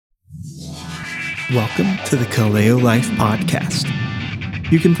Welcome to the Kaleo Life Podcast.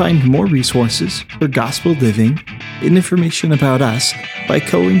 You can find more resources for gospel living and information about us by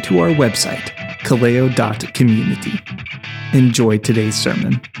going to our website, kaleo.community. Enjoy today's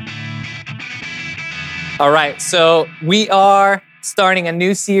sermon. All right, so we are starting a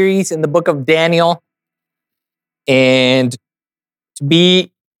new series in the book of Daniel. And to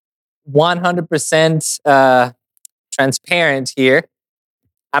be 100% transparent here,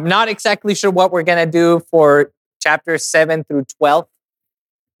 I'm not exactly sure what we're going to do for chapters 7 through 12,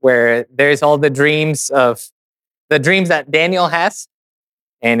 where there's all the dreams that Daniel has.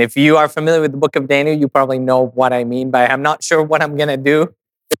 And if you are familiar with the book of Daniel, you probably know what I mean by I'm not sure what I'm going to do.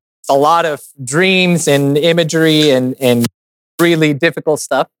 It's a lot of dreams and imagery and really difficult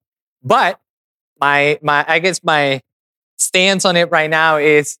stuff. But my stance on it right now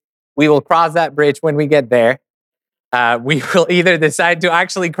is we will cross that bridge when we get there. We will either decide to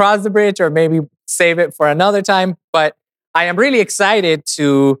actually cross the bridge or maybe save it for another time. But I am really excited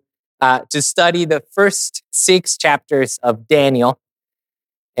to study the first 6 chapters of Daniel.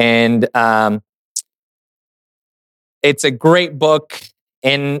 And it's a great book.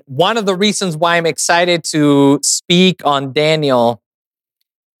 And one of the reasons why I'm excited to speak on Daniel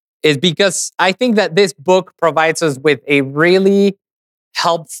is because I think that this book provides us with a really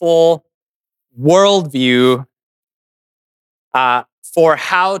helpful worldview for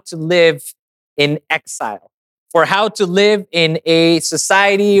how to live in exile, for how to live in a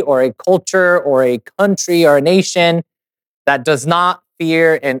society or a culture or a country or a nation that does not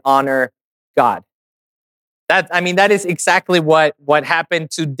fear and honor God. That is exactly what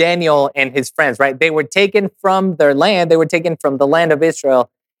happened to Daniel and his friends, right? They were taken from their land. They were taken from the land of Israel,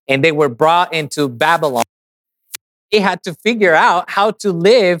 and they were brought into Babylon. They had to figure out how to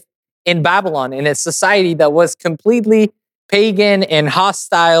live in Babylon, in a society that was completely pagan and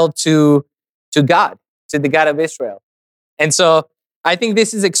hostile to God, to the God of Israel. And so I think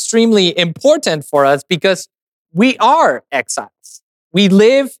this is extremely important for us because we are exiles. We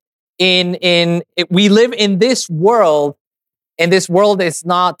live in this world, and this world is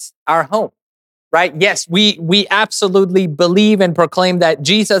not our home, right? Yes, we absolutely believe and proclaim that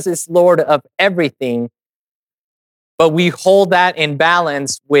Jesus is Lord of everything, but we hold that in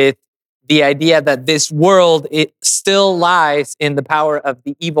balance with the idea that this world, it still lies in the power of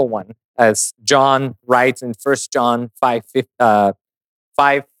the evil one, as John writes in 1 John 5:16,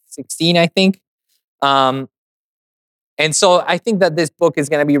 I think. And so I think that this book is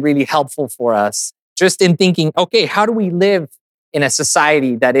going to be really helpful for us, just in thinking, okay, how do we live in a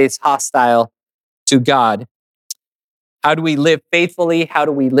society that is hostile to God? How do we live faithfully? How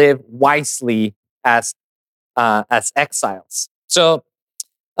do we live wisely as exiles? So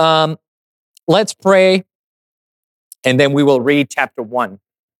let's pray, and then we will read chapter 1.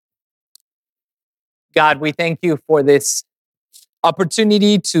 God, we thank you for this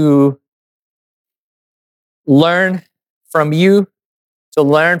opportunity to learn from you, to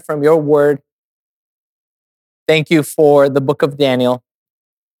learn from your word. Thank you for the book of Daniel.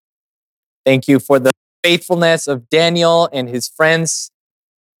 Thank you for the faithfulness of Daniel and his friends.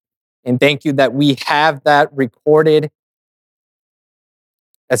 And thank you that we have that recorded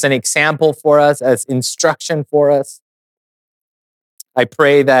as an example for us, as instruction for us. I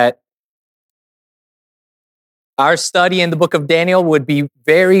pray that our study in the book of Daniel would be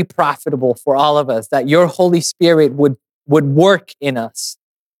very profitable for all of us, that your Holy Spirit would work in us,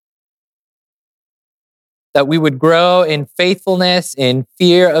 that we would grow in faithfulness, in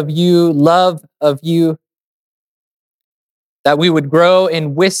fear of you, love of you, that we would grow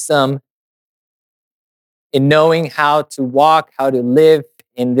in wisdom, in knowing how to walk, how to live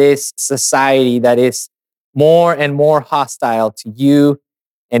in this society that is more and more hostile to you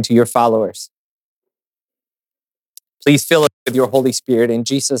and to your followers. Please fill us with your Holy Spirit. In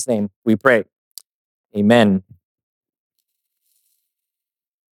Jesus' name we pray. Amen.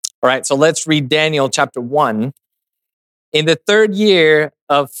 All right, so let's read Daniel chapter 1. In the 3rd year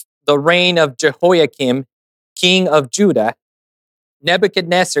of the reign of Jehoiakim, king of Judah,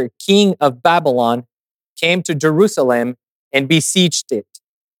 Nebuchadnezzar, king of Babylon, came to Jerusalem and besieged it.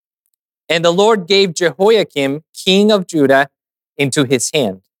 And the Lord gave Jehoiakim, king of Judah, into his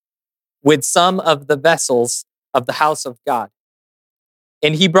hand, with some of the vessels of the house of God.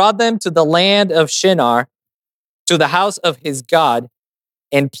 And he brought them to the land of Shinar, to the house of his God,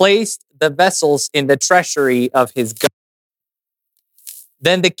 and placed the vessels in the treasury of his God.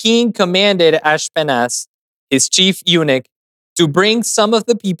 Then the king commanded Ashpenaz, his chief eunuch, to bring some of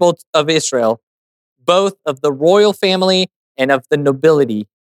the people of Israel, both of the royal family and of the nobility,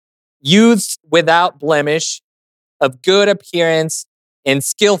 youths without blemish, of good appearance and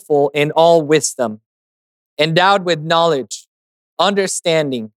skillful in all wisdom, endowed with knowledge,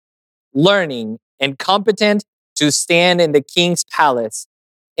 understanding, learning, and competent to stand in the king's palace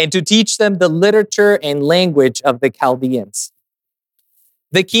and to teach them the literature and language of the Chaldeans.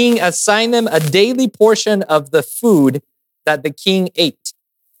 The king assigned them a daily portion of the food that the king ate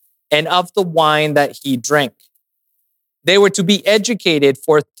and of the wine that he drank. They were to be educated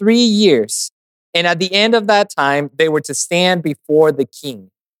for 3 years, and at the end of that time, they were to stand before the king.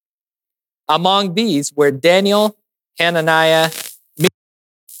 Among these were Daniel, Hananiah,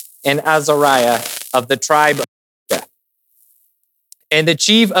 and Azariah of the tribe of Judah. And the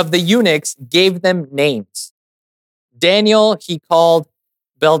chief of the eunuchs gave them names. Daniel he called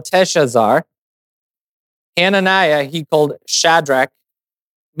Belteshazzar. Hananiah he called Shadrach.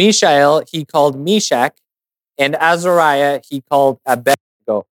 Mishael he called Meshach. And Azariah he called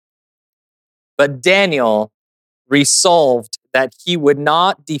Abednego. But Daniel resolved that he would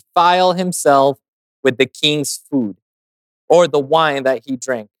not defile himself with the king's food or the wine that he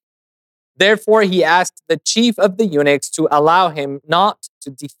drank. Therefore, he asked the chief of the eunuchs to allow him not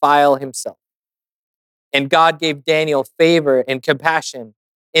to defile himself. And God gave Daniel favor and compassion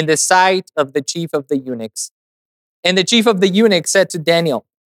in the sight of the chief of the eunuchs. And the chief of the eunuchs said to Daniel,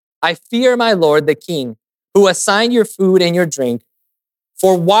 I fear my lord the king, who assigned your food and your drink.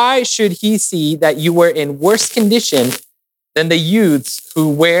 For why should he see that you were in worse condition than the youths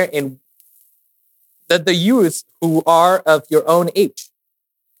who are of your own age?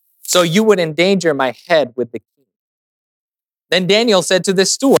 So you would endanger my head with the king. Then Daniel said to the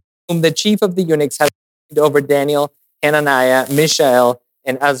steward, whom the chief of the eunuchs had over Daniel, Hananiah, Mishael,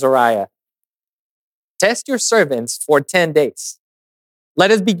 and Azariah, test your servants for 10 days.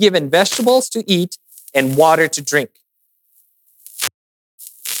 Let us be given vegetables to eat and water to drink.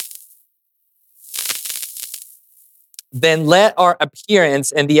 Then let our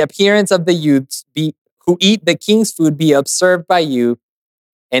appearance and the appearance of the youths who eat the king's food be observed by you,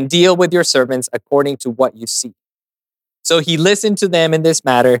 and deal with your servants according to what you see. So he listened to them in this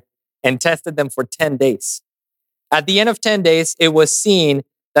matter and tested them for 10 days. At the end of 10 days, it was seen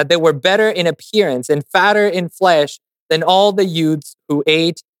that they were better in appearance and fatter in flesh than all the youths who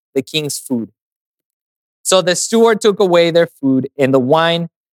ate the king's food. So the steward took away their food and the wine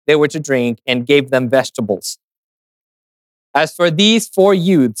they were to drink and gave them vegetables. As for these 4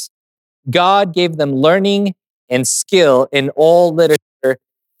 youths, God gave them learning and skill in all literature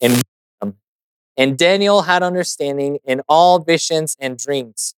and wisdom. And Daniel had understanding in all visions and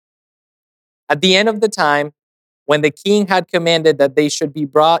dreams. At the end of the time, when the king had commanded that they should be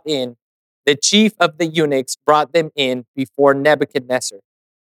brought in, the chief of the eunuchs brought them in before Nebuchadnezzar.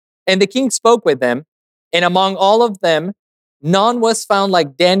 And the king spoke with them, and among all of them, none was found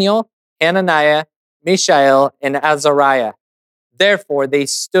like Daniel, Hananiah, Mishael, and Azariah. Therefore, they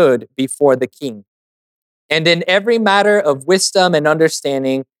stood before the king. And in every matter of wisdom and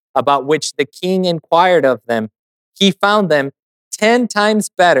understanding about which the king inquired of them, he found them 10 times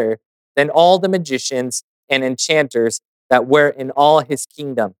better than all the magicians and enchanters that were in all his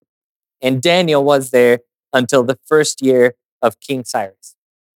kingdom. And Daniel was there until the first year of King Cyrus.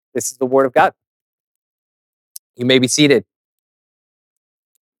 This is the word of God. You may be seated.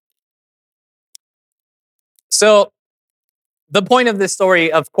 So, the point of this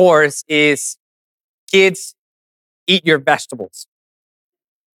story, of course, is kids, eat your vegetables,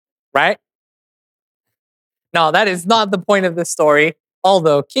 right? No, that is not the point of the story,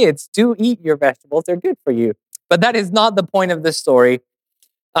 although kids do eat your vegetables. They're good for you. But that is not the point of the story.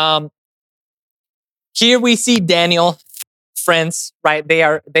 Here we see Daniel, friends, right? They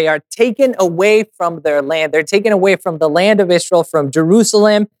are taken away from their land. They're taken away from the land of Israel, from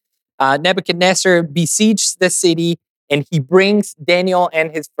Jerusalem. Nebuchadnezzar besieged the city, and he brings Daniel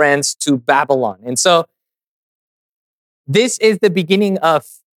and his friends to Babylon. And so this is the beginning of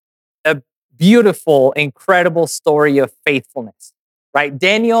a beautiful, incredible story of faithfulness, right?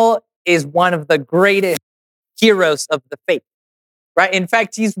 Daniel is one of the greatest heroes of the faith, right? In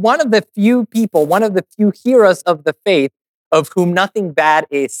fact, he's one of the few people, one of the few heroes of the faith of whom nothing bad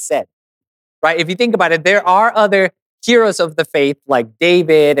is said, right? If you think about it, there are other heroes of the faith like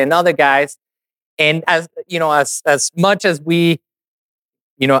David and other guys. And as much as we,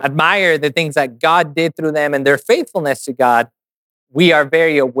 admire the things that God did through them and their faithfulness to God, we are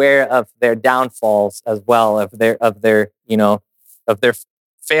very aware of their downfalls as well, of their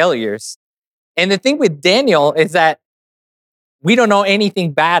failures. And the thing with Daniel is that we don't know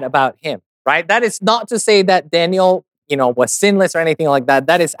anything bad about him, right? That is not to say that Daniel, was sinless or anything like that.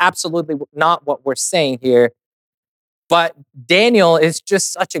 That is absolutely not what we're saying here. But Daniel is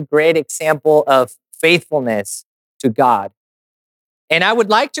just such a great example of faithfulness to God. And I would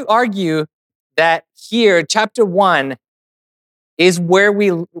like to argue that here, chapter 1 is where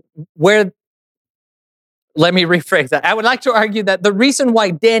let me rephrase that. I would like to argue that the reason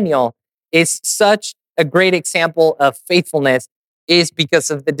why Daniel is such a great example of faithfulness is because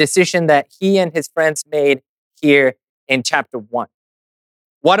of the decision that he and his friends made here in chapter 1.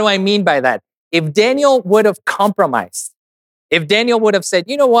 What do I mean by that? If Daniel would have compromised, if Daniel would have said,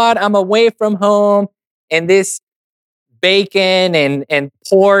 you know what, I'm away from home and this bacon and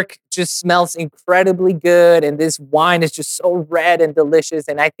pork just smells incredibly good and this wine is just so red and delicious,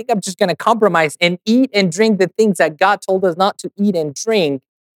 and I think I'm just going to compromise and eat and drink the things that God told us not to eat and drink,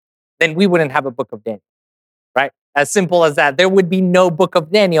 then we wouldn't have a book of Daniel, right? As simple as that. There would be no book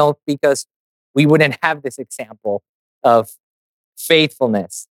of Daniel because we wouldn't have this example of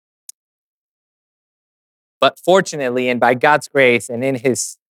faithfulness. But fortunately, and by God's grace and in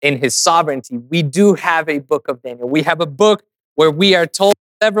his sovereignty, we do have a book of Daniel. We have a book where we are told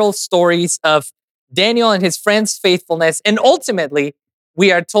several stories of Daniel and his friends' faithfulness. And ultimately,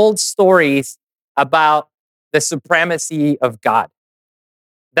 we are told stories about the supremacy of God.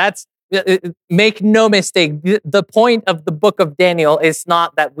 Make no mistake, the point of the book of Daniel is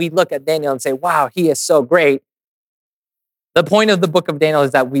not that we look at Daniel and say, wow, he is so great. The point of the book of Daniel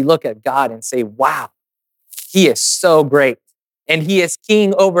is that we look at God and say, wow, he is so great. And he is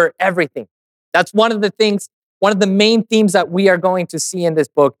king over everything. That's one of the main themes that we are going to see in this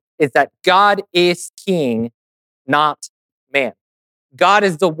book is that God is king, not man. God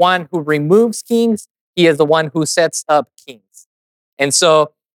is the one who removes kings. He is the one who sets up kings. And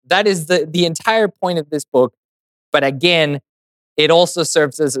so that is the entire point of this book. But again, it also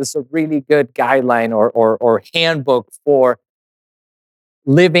serves as a really good guideline or handbook for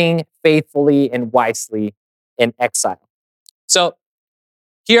living faithfully and wisely in exile. So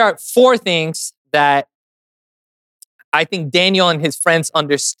here are 4 things that I think Daniel and his friends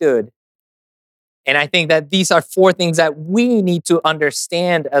understood. And I think that these are 4 things that we need to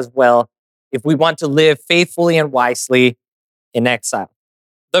understand as well if we want to live faithfully and wisely in exile.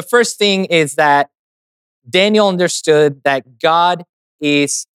 The first thing is that Daniel understood that God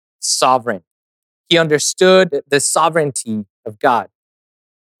is sovereign. He understood the sovereignty of God.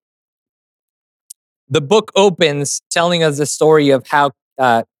 The book opens telling us the story of how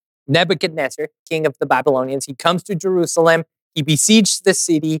Nebuchadnezzar, king of the Babylonians, he comes to Jerusalem, he besieges the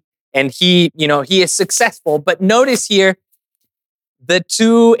city, and he is successful. But notice here the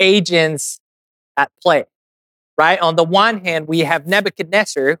 2 agents at play, right? On the one hand, we have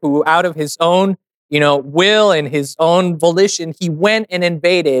Nebuchadnezzar, who out of his own, will and his own volition, he went and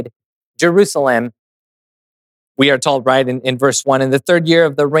invaded Jerusalem. We are told, right, in verse 1, in the 3rd year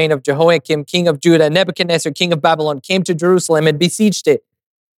of the reign of Jehoiakim, king of Judah, Nebuchadnezzar, king of Babylon, came to Jerusalem and besieged it.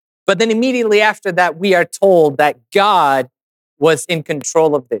 But then immediately after that, we are told that God was in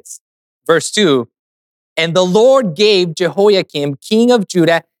control of this. Verse 2, and the Lord gave Jehoiakim, king of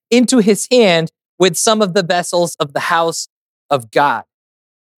Judah, into his hand with some of the vessels of the house of God.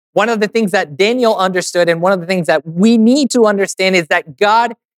 One of the things that Daniel understood and one of the things that we need to understand is that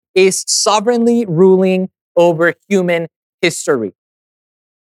God is sovereignly ruling over human history.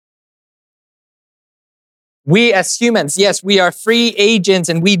 We as humans, yes, we are free agents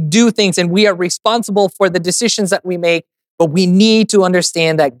and we do things and we are responsible for the decisions that we make, but we need to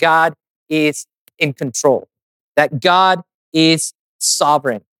understand that God is in control, that God is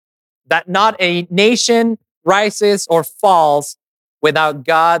sovereign, that not a nation rises or falls without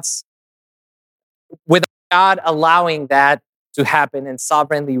God allowing that to happen and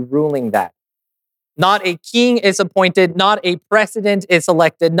sovereignly ruling that. Not a king is appointed, not a president is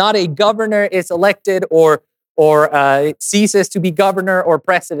elected, not a governor is elected or ceases to be governor or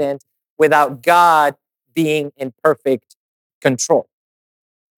president without God being in perfect control.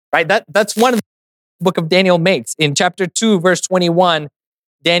 Right? That's one of the book of Daniel makes. In chapter 2, verse 21,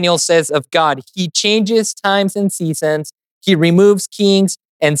 Daniel says of God, he changes times and seasons, he removes kings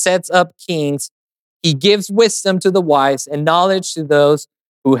and sets up kings, he gives wisdom to the wise and knowledge to those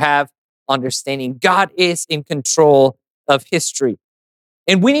who have understanding. God is in control of history.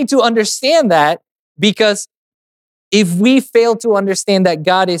 And we need to understand that, because if we fail to understand that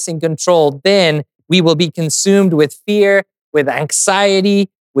God is in control, then we will be consumed with fear, with anxiety,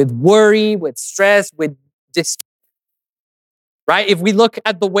 with worry, with stress, with despair. Right? If we look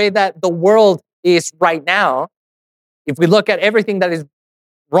at the way that the world is right now, if we look at everything that is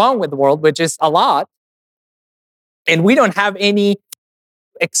wrong with the world, which is a lot, and we don't have any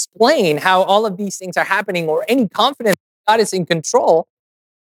explain how all of these things are happening or any confidence that God is in control,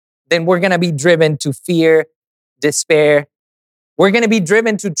 then we're going to be driven to fear, despair. We're going to be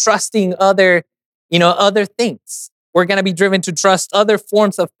driven to trusting other things. we're going to be driven to trust other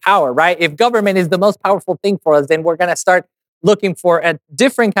forms of power, right? If government is the most powerful thing for us, then we're going to start looking for a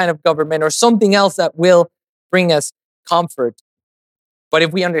different kind of government or something else that will bring us comfort. But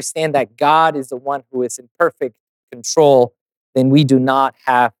if we understand that God is the one who is in perfect control, then we do not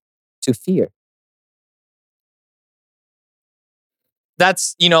have to fear.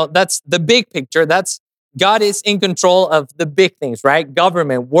 That's the big picture. God is in control of the big things, right?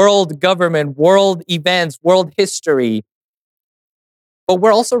 Government, world events, world history. But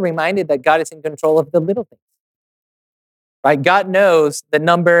we're also reminded that God is in control of the little things, right? God knows the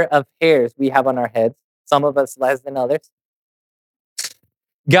number of hairs we have on our heads, some of us less than others.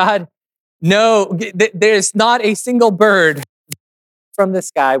 There's not a single bird from the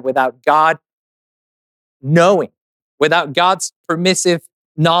sky without God knowing, without God's permissive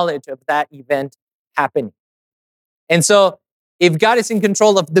knowledge of that event happening. And so if God is in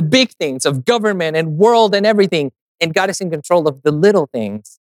control of the big things, of government and world and everything, and God is in control of the little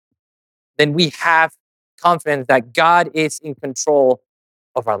things, then we have confidence that God is in control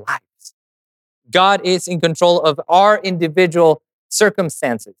of our lives. God is in control of our individual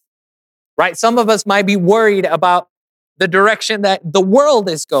circumstances, right? Some of us might be worried about the direction that the world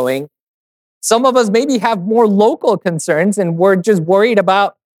is going. Some of us maybe have more local concerns and we're just worried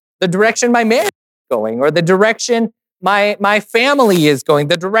about the direction my marriage is going or the direction my family is going,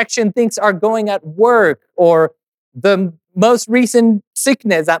 the direction things are going at work or the most recent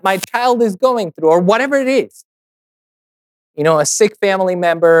sickness that my child is going through or whatever it is. A sick family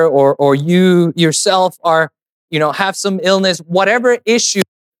member or you yourself are, have some illness, whatever issue,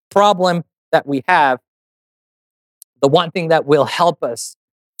 problem that we have, the one thing that will help us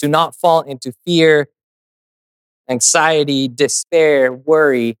to not fall into fear, anxiety, despair,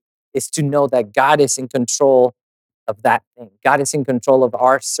 worry, is to know that God is in control of that thing. God is in control of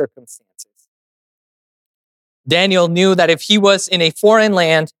our circumstances. Daniel knew that if he was in a foreign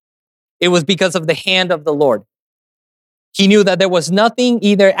land, it was because of the hand of the Lord. He knew that there was nothing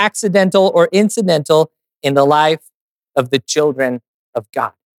either accidental or incidental in the life of the children of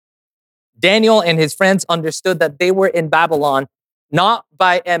God. Daniel and his friends understood that they were in Babylon not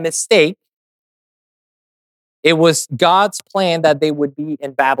by a mistake. It was God's plan that they would be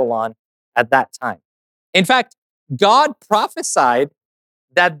in Babylon at that time. In fact, God prophesied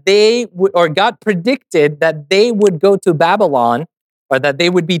that God predicted that they would go to Babylon or that they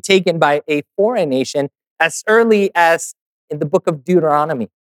would be taken by a foreign nation as early as in the book of Deuteronomy.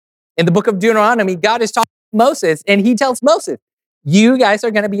 In the book of Deuteronomy, God is talking to Moses and he tells Moses, you guys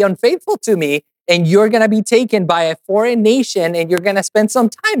are going to be unfaithful to me and you're going to be taken by a foreign nation and you're going to spend some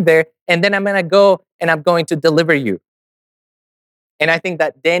time there and then I'm going to go and I'm going to deliver you. And I think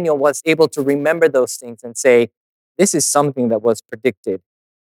that Daniel was able to remember those things and say, this is something that was predicted.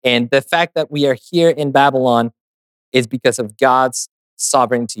 And the fact that we are here in Babylon is because of God's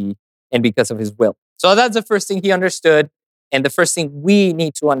sovereignty and because of his will. So that's the first thing he understood. And the first thing we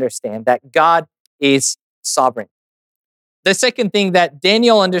need to understand, that God is sovereign. The second thing that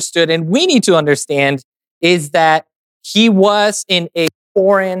Daniel understood and we need to understand is that he was in a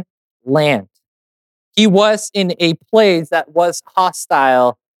foreign land. He was in a place that was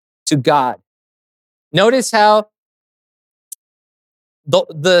hostile to God. Notice how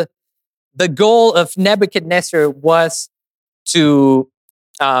the goal of Nebuchadnezzar was to,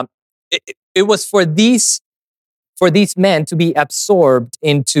 it was for these men to be absorbed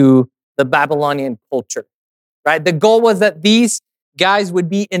into the Babylonian culture, right? The goal was that these guys would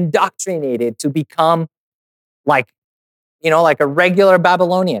be indoctrinated to become like a regular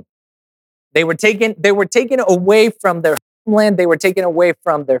Babylonian. They were taken away from their homeland. They were taken away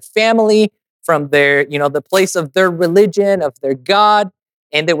from their family, from their, the place of their religion, of their God.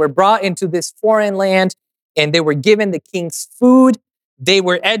 And they were brought into this foreign land and they were given the king's food. They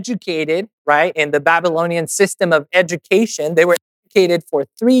were educated, right? In the Babylonian system of education, they were educated for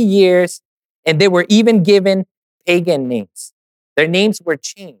 3 years and they were even given pagan names. Their names were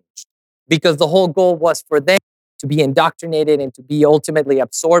changed because the whole goal was for them to be indoctrinated and to be ultimately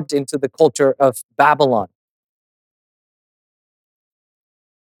absorbed into the culture of Babylon.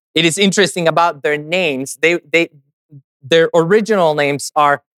 It is interesting about their names. Their original names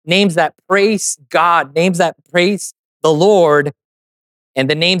are names that praise God, names that praise the Lord, and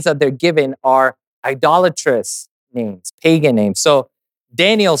the names that they're given are idolatrous names, pagan names. So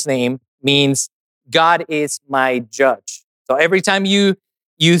Daniel's name means God is my judge. So every time you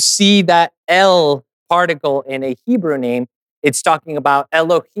see that El particle in a Hebrew name, it's talking about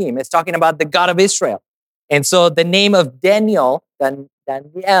Elohim. It's talking about the God of Israel. And so the name of Daniel,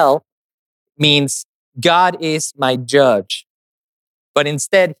 Daniel, means God is my judge. But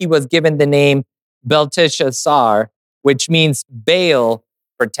instead, he was given the name Belteshazzar, which means Baal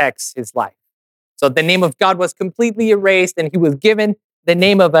protects his life. So the name of God was completely erased, and he was given the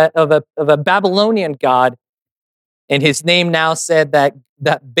name of a Babylonian god. And his name now said that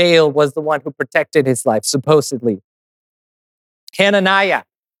Baal was the one who protected his life, supposedly. Hananiah.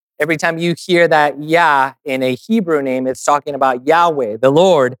 Every time you hear that Yah in a Hebrew name, it's talking about Yahweh, the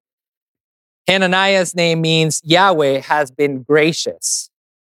Lord. Hananiah's name means Yahweh has been gracious.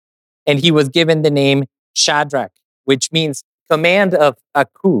 And he was given the name Shadrach, which means command of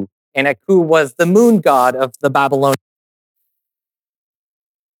Aku. And Aku was the moon god of the Babylonians.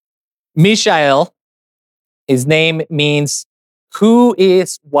 Mishael, his name means who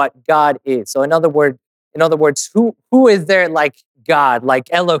is what God is. So in other words, who is there like God, like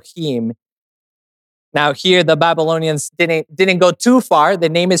Elohim? Now here the Babylonians didn't go too far. The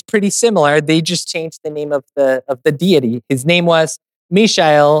name is pretty similar. They just changed the name of the deity. His name was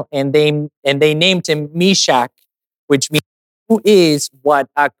Mishael, and they named him Meshach, which means who is what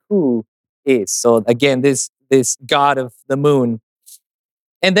Aku is. So again, this god of the moon.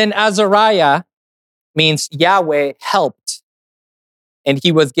 And then Azariah means Yahweh helped. And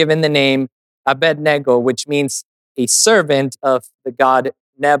he was given the name Abednego, which means a servant of the god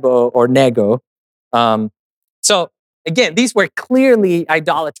Nebo or Nego. So again, these were clearly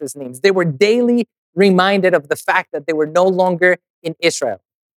idolatrous names. They were daily reminded of the fact that they were no longer in Israel.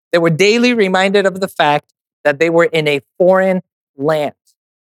 They were daily reminded of the fact that they were in a foreign land.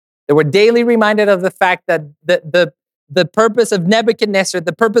 They were daily reminded of the fact that the purpose of Nebuchadnezzar,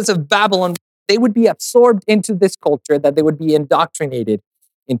 the purpose of Babylon, they would be absorbed into this culture, that they would be indoctrinated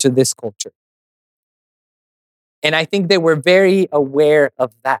into this culture. And I think they were very aware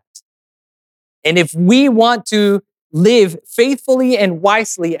of that. And if we want to live faithfully and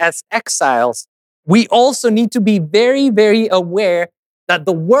wisely as exiles, we also need to be very, very aware that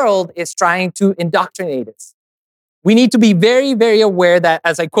the world is trying to indoctrinate us. We need to be very, very aware that,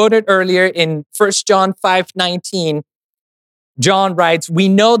 as I quoted earlier in 1 John 5:19, John writes, "We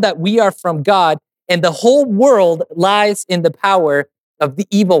know that we are from God, and the whole world lies in the power of the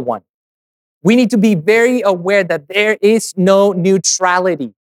evil one." We need to be very aware that there is no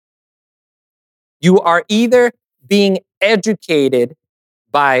neutrality. You are either being educated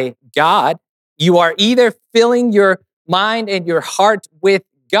by God, you are either filling your mind and your heart with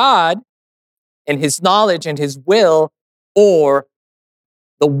God and his knowledge and his will, or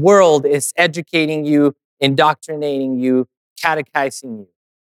the world is educating you, indoctrinating you, catechizing you.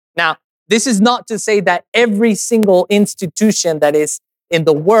 Now, this is not to say that every single institution that is in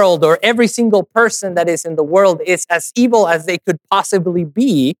the world or every single person that is in the world is as evil as they could possibly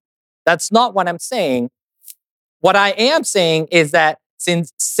be. That's not what I'm saying. What I am saying is that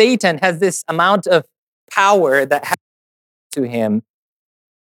since Satan has this amount of power that happens to him,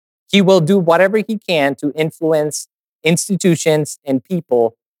 he will do whatever he can to influence institutions and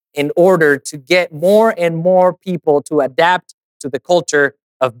people in order to get more and more people to adapt to the culture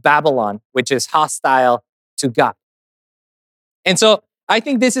of Babylon, which is hostile to God. And so I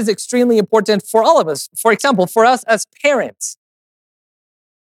think this is extremely important for all of us. For example, for us as parents,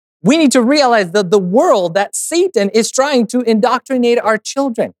 we need to realize that the world, that Satan is trying to indoctrinate our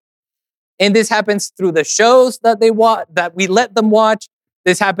children. And this happens through the shows that they watch, that we let them watch.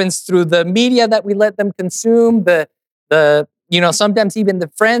 This happens through the media that we let them consume, sometimes even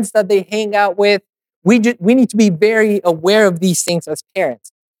the friends that they hang out with. We need to be very aware of these things as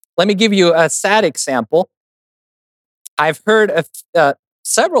parents. Let me give you a sad example. I've heard of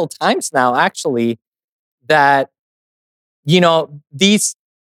several times now, actually, that, these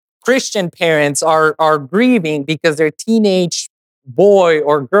Christian parents are grieving because their teenage boy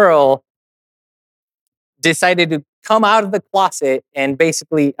or girl decided to come out of the closet and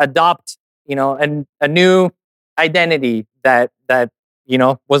basically adopt, a new identity that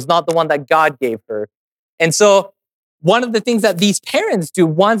was not the one that God gave her. And so one of the things that these parents do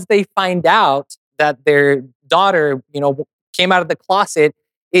once they find out that their daughter, came out of the closet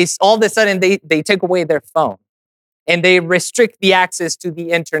is all of a sudden they take away their phone and they restrict the access to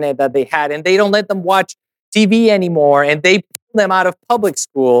the internet that they had, and they don't let them watch TV anymore, and they pull them out of public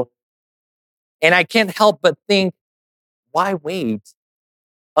school. And I can't help but think, why wait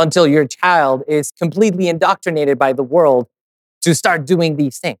until your child is completely indoctrinated by the world to start doing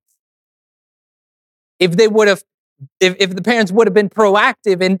these things? If they would have, if the parents would have been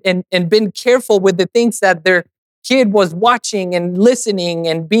proactive and been careful with the things that their kid was watching and listening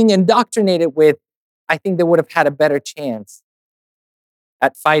and being indoctrinated with, I think they would have had a better chance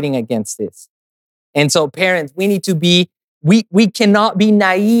at fighting against this. And so parents, we need to be, we cannot be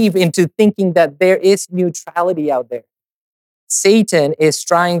naive into thinking that there is neutrality out there. Satan is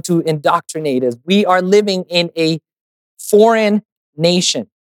trying to indoctrinate us. We are living in a foreign nation.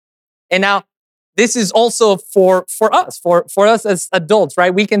 And now, this is also for us as adults,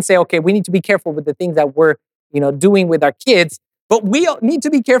 right? We can say, okay, we need to be careful with the things that we're, doing with our kids, but we need to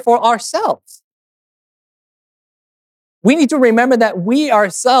be careful ourselves. We need to remember that we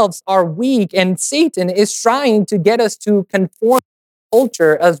ourselves are weak, and Satan is trying to get us to conform to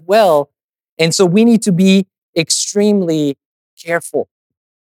culture as well. And so we need to be extremely careful.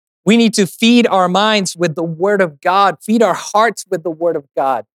 We need to feed our minds with the Word of God, feed our hearts with the Word of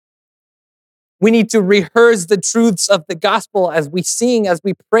God. We need to rehearse the truths of the gospel as we sing, as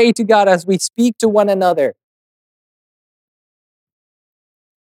we pray to God, as we speak to one another.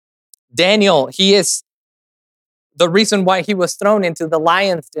 Daniel, he is the reason why he was thrown into the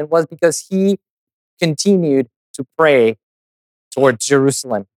lion's den was because he continued to pray towards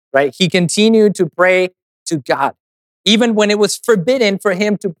Jerusalem, right? He continued to pray to God. Even when it was forbidden for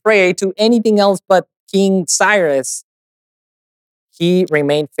him to pray to anything else but King Cyrus, he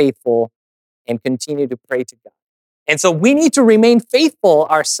remained faithful and continued to pray to God. And so we need to remain faithful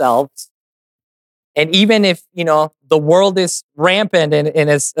ourselves. And even if, the world is rampant and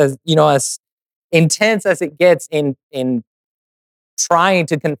as intense as it gets in trying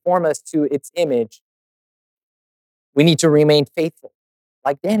to conform us to its image, we need to remain faithful,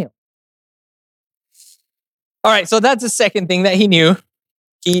 like Daniel. All right, so that's the second thing that he knew.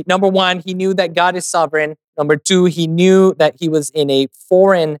 Number one, he knew that God is sovereign. Number two, he knew that he was in a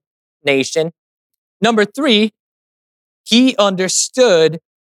foreign nation. Number three, he understood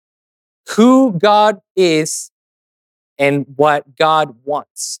who God is and what God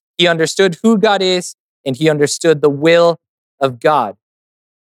wants. He understood who God is, and he understood the will of God.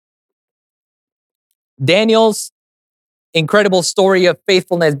 Daniel's incredible story of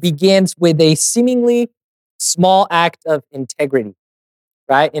faithfulness begins with a seemingly small act of integrity,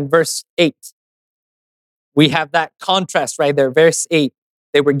 right? In verse 8, we have that contrast right there. Verse 8,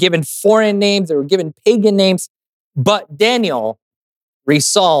 they were given foreign names, they were given pagan names, but Daniel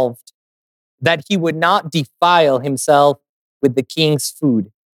resolved that he would not defile himself with the king's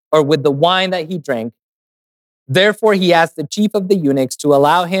food or with the wine that he drank. Therefore, he asked the chief of the eunuchs to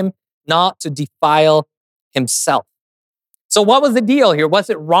allow him not to defile himself. So what was the deal here? Was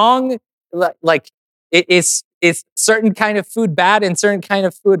it wrong? Like, is certain kind of food bad and certain kind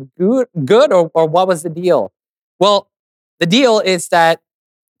of food good, or what was the deal? Well, the deal is that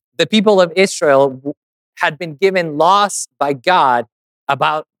the people of Israel had been given laws by God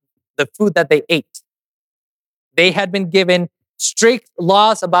about the food that they ate. They had been given strict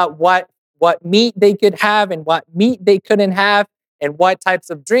laws about what meat they could have and what meat they couldn't have, and what types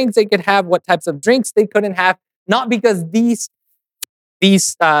of drinks they could have, what types of drinks they couldn't have. Not because these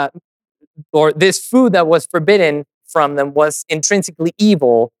or this food that was forbidden from them was intrinsically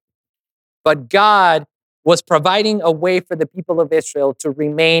evil, but God was providing a way for the people of Israel to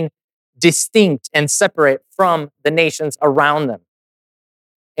remain distinct and separate from the nations around them.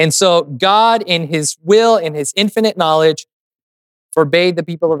 And so God, in his will, in his infinite knowledge, forbade the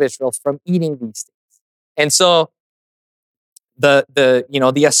people of Israel from eating these things. And so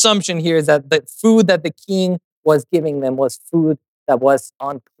the assumption here is that the food that the king was giving them was food that was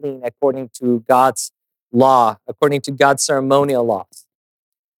unclean according to God's law, according to God's ceremonial laws.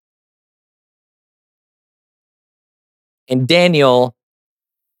 And Daniel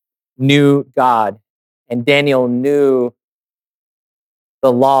knew God, and Daniel knew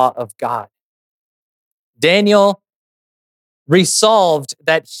the law of God. Daniel resolved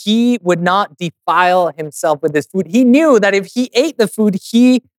that he would not defile himself with this food. He knew that if he ate the food,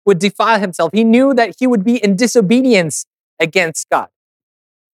 he would defile himself. He knew that he would be in disobedience against God.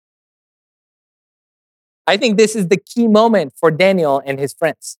 I think this is the key moment for Daniel and his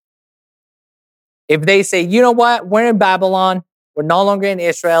friends. If they say, you know what, we're in Babylon, we're no longer in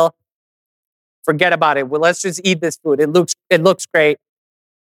Israel, forget about it. Well, let's just eat this food. It looks great,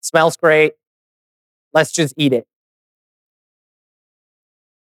 smells great. Let's just eat it.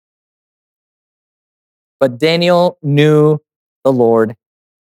 But Daniel knew the Lord,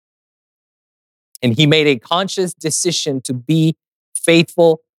 and he made a conscious decision to be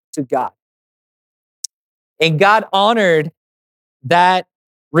faithful to God. And God honored that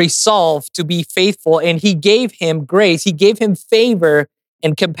resolve to be faithful, and he gave him grace. He gave him favor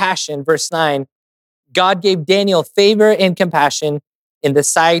and compassion. Verse 9, God gave Daniel favor and compassion in the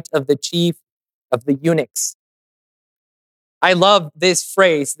sight of the chief of the eunuchs. I love this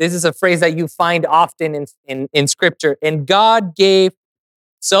phrase. This is a phrase that you find often in scripture. And God gave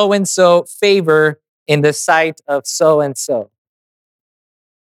so-and-so favor in the sight of so-and-so.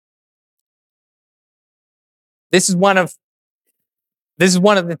 This is one of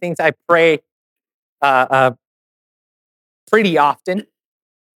the things I pray pretty often.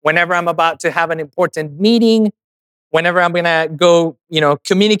 Whenever I'm about to have an important meeting, whenever I'm going to go,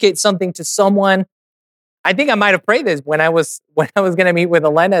 communicate something to someone. I think I might have prayed this when I was going to meet with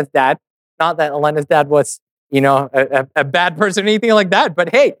Elena's dad. Not that Elena's dad was, a bad person or anything like that. But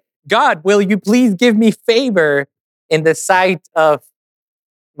hey, God, will you please give me favor in the sight of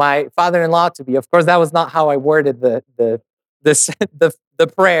my father-in-law to be? Of course, that was not how I worded the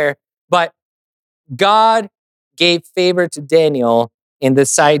prayer. But God gave favor to Daniel in the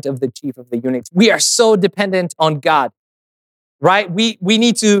sight of the chief of the eunuchs. We are so dependent on God, right? We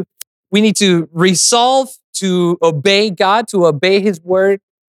need to resolve to obey God, to obey His word,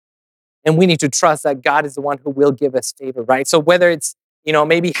 and we need to trust that God is the one who will give us favor, right? So whether it's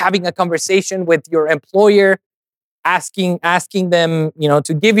maybe having a conversation with your employer, asking them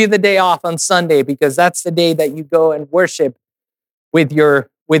to give you the day off on Sunday because that's the day that you go and worship with your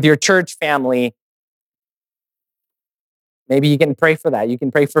church family. Maybe you can pray for that. You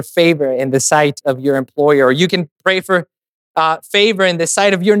can pray for favor in the sight of your employer, or you can pray for favor in the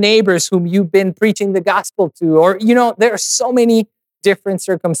sight of your neighbors whom you've been preaching the gospel to. Or, there are so many different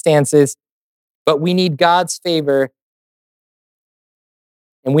circumstances, but we need God's favor.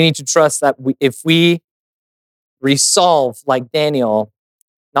 And we need to trust that if we resolve, like Daniel,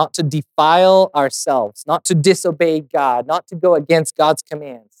 not to defile ourselves, not to disobey God, not to go against God's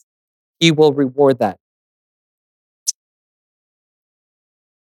commands, He will reward that.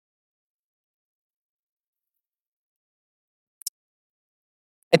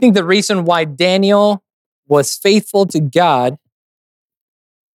 I think the reason why Daniel was faithful to God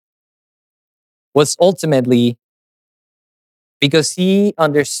was ultimately because he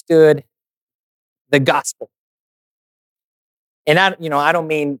understood the gospel. And I don't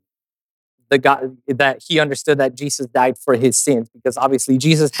mean the God that he understood that Jesus died for his sins, because obviously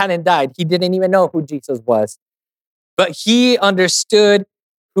Jesus hadn't died. He didn't even know who Jesus was. But he understood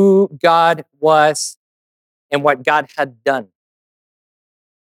who God was and what God had done.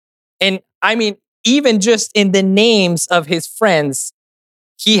 And I mean, even just in the names of his friends,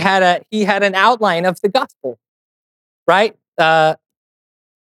 he had an outline of the gospel, right?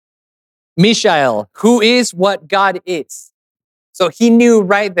 Mishael, who is what God is. So he knew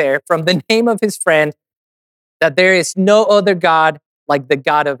right there from the name of his friend that there is no other God like the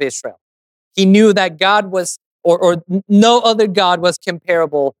God of Israel. He knew that God was, or no other God was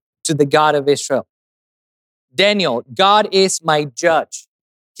comparable to the God of Israel. Daniel, God is my judge.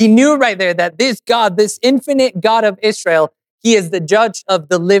 He knew right there that this God, this infinite God of Israel, He is the judge of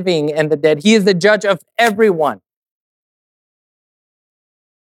the living and the dead. He is the judge of everyone.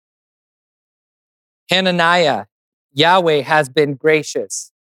 Hananiah, Yahweh has been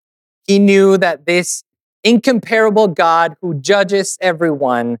gracious. He knew that this incomparable God who judges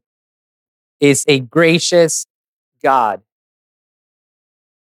everyone is a gracious God.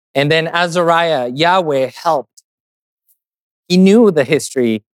 And then Azariah, Yahweh helped. He knew the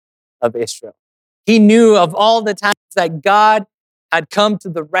history of Israel. He knew of all the times that God had come to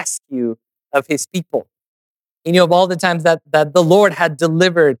the rescue of His people. He knew of all the times that the Lord had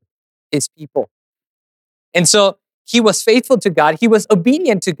delivered His people. And so he was faithful to God. He was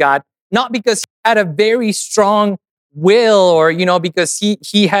obedient to God, not because he had a very strong will or, because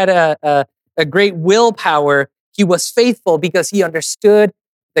he had a great willpower. He was faithful because he understood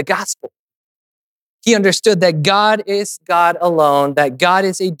the gospel. He understood that God is God alone, that God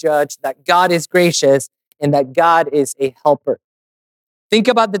is a judge, that God is gracious, and that God is a helper. Think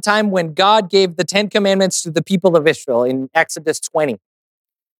about the time when God gave the 10 commandments to the people of Israel in Exodus 20.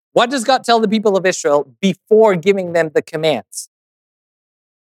 What does God tell the people of Israel before giving them the commands?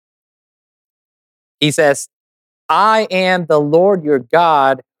 He says, I am the Lord your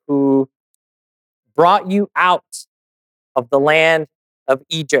God who brought you out of the land of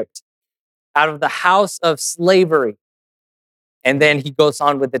Egypt, out of the house of slavery. And then he goes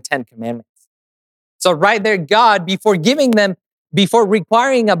on with the 10 commandments. So right there, God, before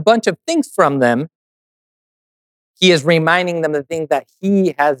requiring a bunch of things from them, He is reminding them the things that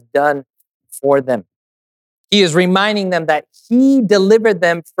He has done for them. He is reminding them that He delivered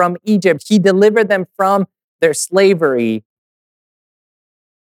them from Egypt. He delivered them from their slavery.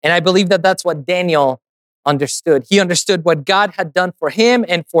 And I believe that that's what Daniel understood. He understood what God had done for him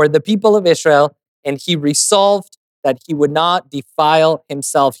and for the people of Israel, and he resolved that he would not defile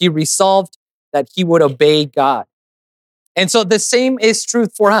himself. He resolved that he would obey God. And so the same is true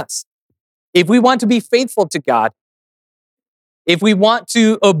for us. If we want to be faithful to God, if we want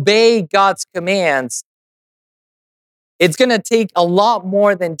to obey God's commands, it's going to take a lot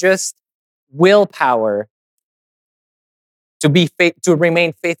more than just willpower to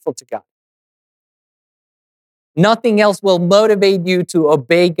remain faithful to God. Nothing else will motivate you to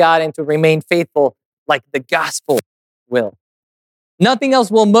obey God and to remain faithful like the gospel will. Nothing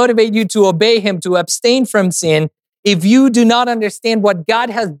else will motivate you to obey him, to abstain from sin, if you do not understand what God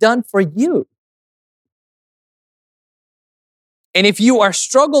has done for you. And if you are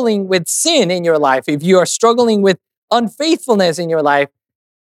struggling with sin in your life, if you are struggling with unfaithfulness in your life,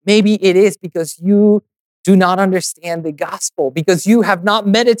 maybe it is because you do not understand the gospel, because you have not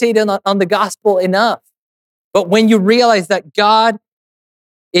meditated on the gospel enough. But when you realize that God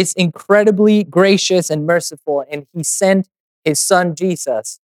is incredibly gracious and merciful, and he sent his son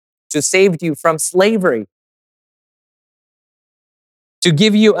Jesus to save you from slavery, to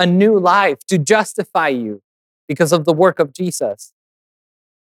give you a new life, to justify you because of the work of Jesus,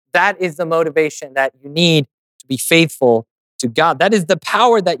 that is the motivation that you need to be faithful to God. That is the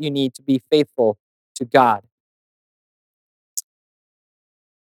power that you need to be faithful to God.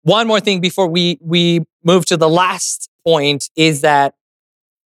 One more thing before we move to the last point is that,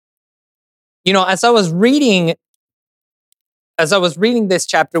 as I was reading this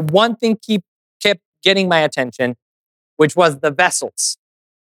chapter, one thing kept getting my attention, which was the vessels.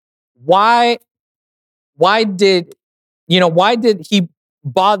 Why did he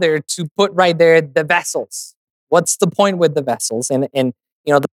bother to put right there the vessels? What's the point with the vessels? And the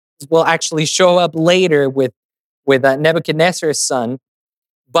vessels will actually show up later with Nebuchadnezzar's son.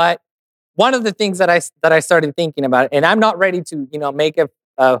 But one of the things that I started thinking about, and I'm not ready to make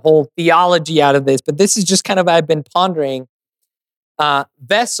a whole theology out of this, but this is just kind of I've been pondering.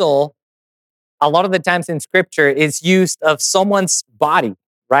 Vessel, a lot of the times in Scripture, is used of someone's body,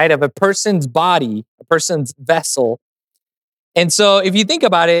 right? Of a person's body, a person's vessel. And so, if you think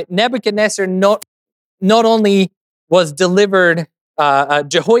about it, Nebuchadnezzar not only was delivered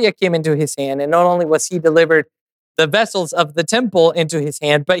Jehoiakim into his hand, and not only was he delivered the vessels of the temple into his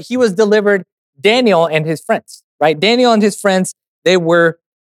hand, but he was delivered Daniel and his friends, right? Daniel and his friends, they were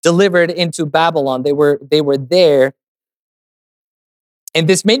delivered into Babylon. They were there. And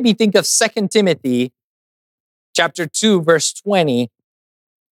this made me think of 2 Timothy chapter 2, verse 20,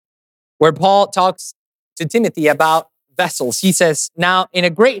 where Paul talks to Timothy about vessels. He says, "Now in a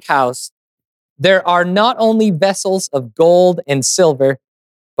great house, there are not only vessels of gold and silver,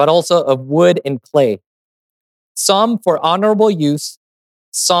 but also of wood and clay, some for honorable use,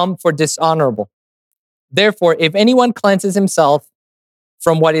 some for dishonorable. Therefore, if anyone cleanses himself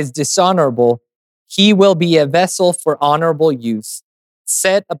from what is dishonorable, he will be a vessel for honorable use,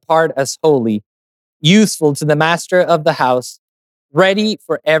 set apart as holy, useful to the master of the house, ready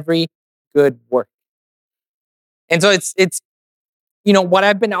for every good work." And so it's what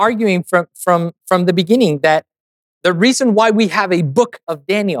I've been arguing from the beginning, that the reason why we have a book of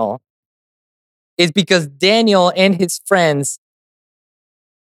Daniel is because Daniel and his friends,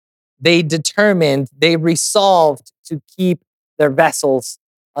 they resolved to keep their vessels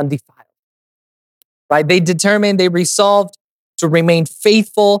undefiled. Right? They resolved to remain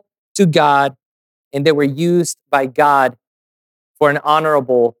faithful to God, and they were used by God for an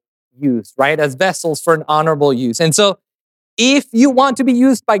honorable use, right? As vessels for an honorable use. And so if you want to be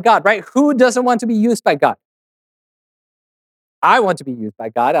used by God, right? Who doesn't want to be used by God? I want to be used by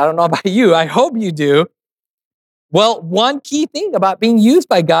God. I don't know about you. I hope you do. Well, one key thing about being used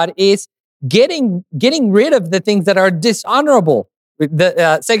by God is getting rid of the things that are dishonorable.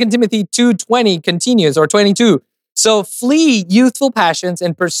 The 2 Timothy 2:20 continues, or 22. "So flee youthful passions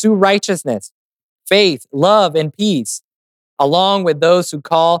and pursue righteousness, faith, love, and peace, along with those who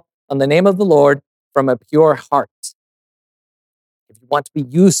call on the name of the Lord from a pure heart." If you want to be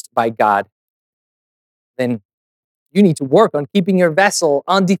used by God, then you need to work on keeping your vessel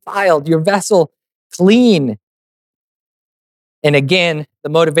undefiled, your vessel clean. And again, the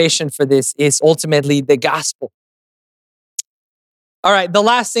motivation for this is ultimately the gospel. All right, the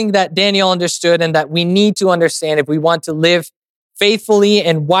last thing that Daniel understood and that we need to understand if we want to live faithfully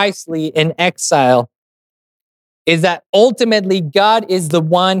and wisely in exile is that ultimately God is the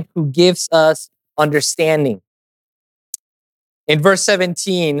one who gives us understanding. In verse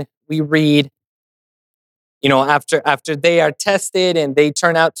 17, we read, after they are tested and they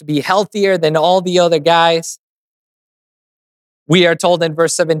turn out to be healthier than all the other guys, we are told in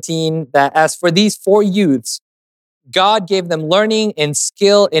verse 17 that as for these 4 youths, God gave them learning and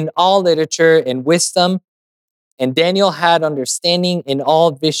skill in all literature and wisdom, and Daniel had understanding in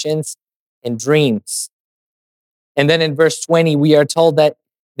all visions and dreams. And then in verse 20, we are told that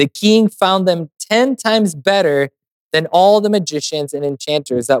the king found them 10 times better than all the magicians and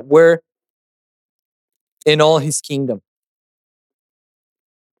enchanters that were in all his kingdom.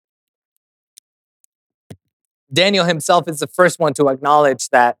 Daniel himself is the first one to acknowledge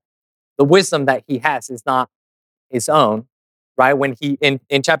that the wisdom that he has is not his own, right? When he, in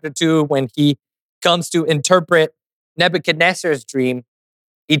chapter 2, when he comes to interpret Nebuchadnezzar's dream,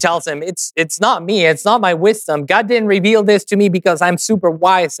 he tells him, it's not me, it's not my wisdom. God didn't reveal this to me because I'm super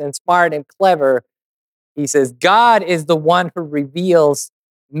wise and smart and clever. He says, God is the one who reveals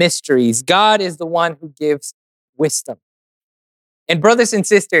mysteries. God is the one who gives wisdom. And brothers and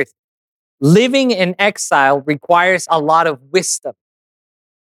sisters, living in exile requires a lot of wisdom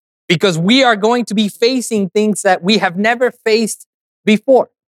because we are going to be facing things that we have never faced before.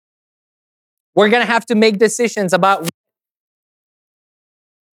 We're going to have to make decisions about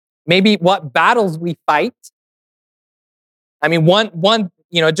maybe what battles we fight. I mean, one,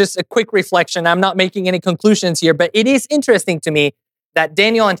 just a quick reflection. I'm not making any conclusions here, but it is interesting to me that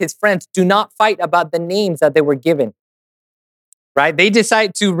Daniel and his friends do not fight about the names that they were given, right? They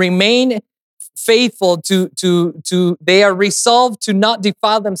decide to remain faithful they are resolved to not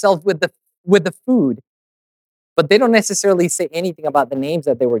defile themselves with the food, but they don't necessarily say anything about the names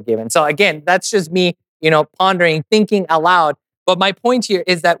that they were given. So again, that's just me, pondering, thinking aloud. But my point here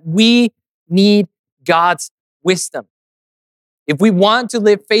is that we need God's wisdom. If we want to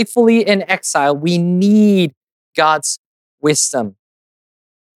live faithfully in exile, we need God's wisdom.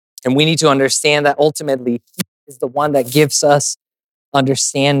 And we need to understand that ultimately He is the one that gives us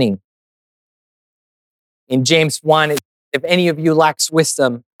understanding. In James 1, if any of you lacks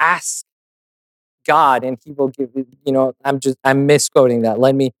wisdom, ask God and He will give you, I'm misquoting that.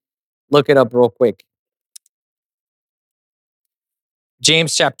 Let me look it up real quick.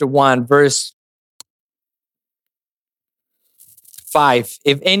 James chapter 1, verse 5.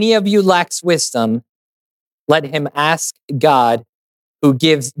 If any of you lacks wisdom, let him ask God, who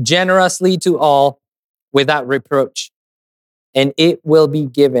gives generously to all without reproach, and it will be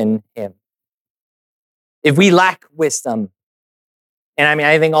given him. If we lack wisdom, and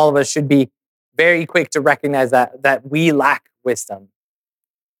I think all of us should be very quick to recognize that we lack wisdom.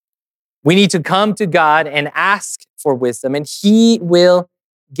 We need to come to God and ask for wisdom, and He will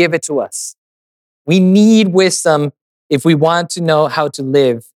give it to us. We need wisdom if we want to know how to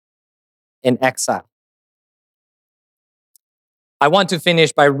live in exile. I want to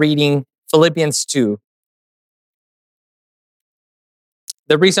finish by reading Philippians 2.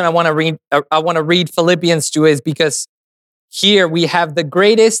 The reason I want to read Philippians 2 is because here we have the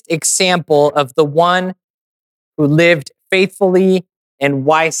greatest example of the one who lived faithfully and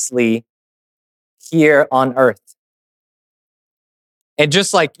wisely here on earth. And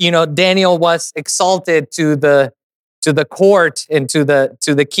just like, Daniel was exalted to the court and to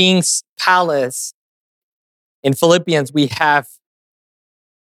the king's palace, in Philippians we have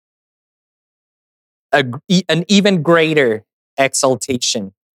an even greater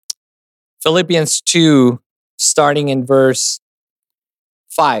exaltation. Philippians 2, starting in verse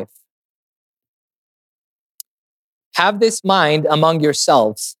 5. Have this mind among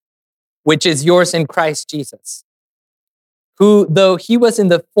yourselves, which is yours in Christ Jesus, who, though he was in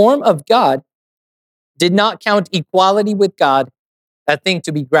the form of God, did not count equality with God a thing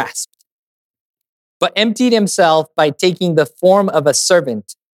to be grasped, but emptied himself by taking the form of a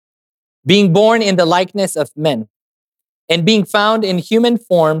servant, being born in the likeness of men, and being found in human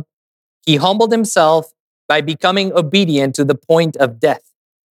form, he humbled himself by becoming obedient to the point of death,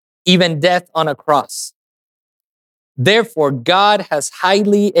 even death on a cross. Therefore, God has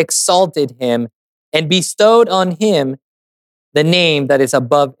highly exalted him and bestowed on him the name that is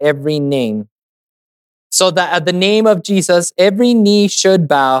above every name, so that at the name of Jesus, every knee should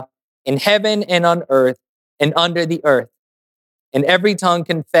bow in heaven and on earth and under the earth, and every tongue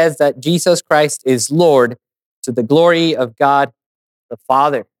confess that Jesus Christ is Lord, to the glory of God the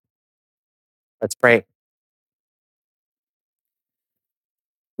Father. Let's pray.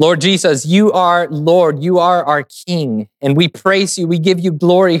 Lord Jesus, you are Lord, you are our King, and we praise you. We give you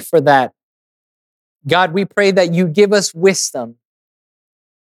glory for that. God, we pray that you give us wisdom,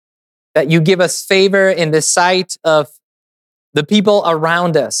 that you give us favor in the sight of the people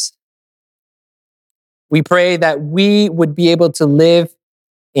around us. We pray that we would be able to live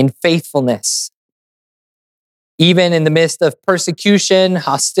in faithfulness, even in the midst of persecution,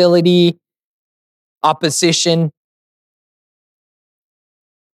 hostility, opposition.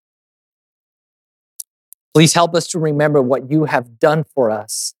 Please help us to remember what you have done for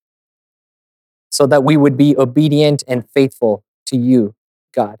us so that we would be obedient and faithful to you,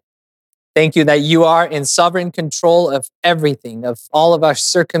 God. Thank you that you are in sovereign control of everything, of all of our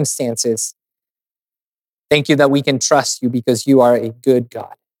circumstances. Thank you that we can trust you because you are a good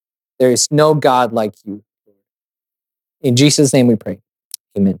God. There is no God like you. In Jesus' name we pray.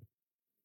 Amen.